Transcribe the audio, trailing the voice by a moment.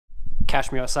catch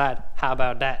me outside. How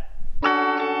about that?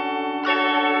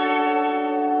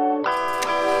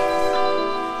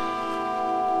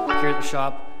 Here at the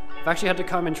shop, I've actually had to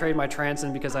come and trade my Trance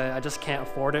in because I just can't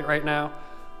afford it right now.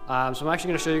 So I'm actually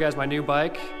going to show you guys my new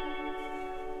bike.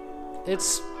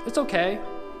 It's okay.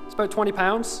 It's about 20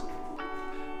 pounds.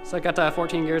 So I got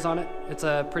 14 gears on it. It's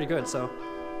pretty good, so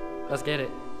let's get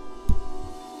it.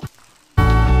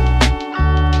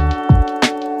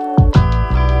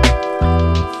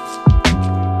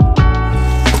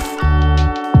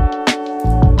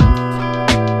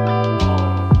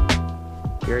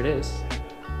 Here it is.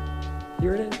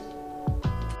 Here it is.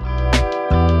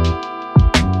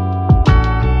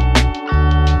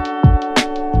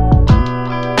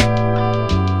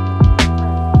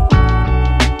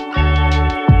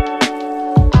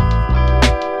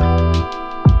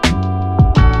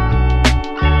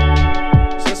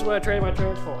 What I traded my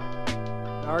Trance for.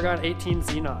 Argon 18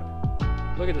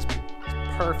 Xenon. Look at this,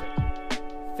 it's perfect.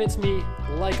 Fits me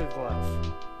like a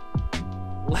glove.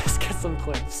 Let's get some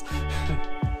clips.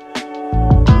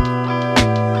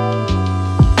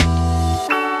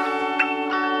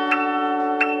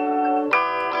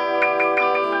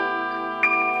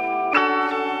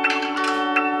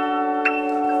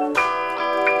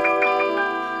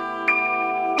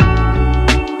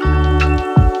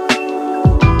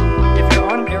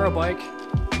 Bike,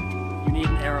 you need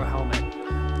an aero helmet.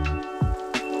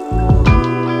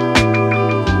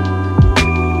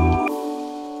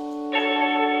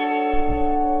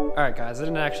 Alright guys, I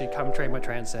didn't actually come trade my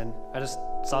Trance in. I just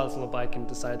saw this little bike and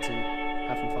decided to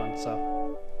have some fun,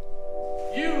 so.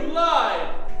 You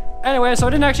lied! Anyway, so I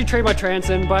didn't actually trade my Trance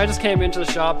in, but I just came into the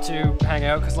shop to hang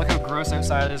out because look how gross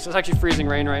outside it is. It's actually freezing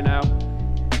rain right now.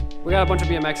 We got a bunch of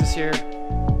BMXs here.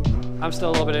 I'm still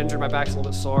a little bit injured, my back's a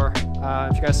little bit sore.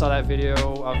 If you guys saw that video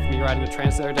of me riding the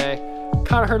Trance the other day,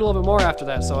 kind of hurt a little bit more after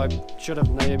that, so I should have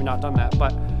maybe not done that.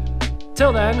 But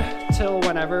till then, till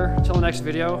whenever, till the next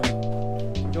video,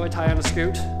 enjoy Ty on a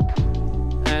Scoot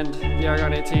and the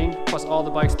Argon 18, plus all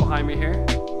the bikes behind me here.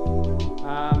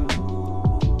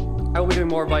 I will be doing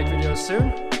more bike videos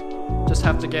soon, just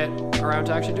have to get around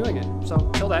to actually doing it. So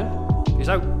till then, peace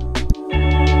out.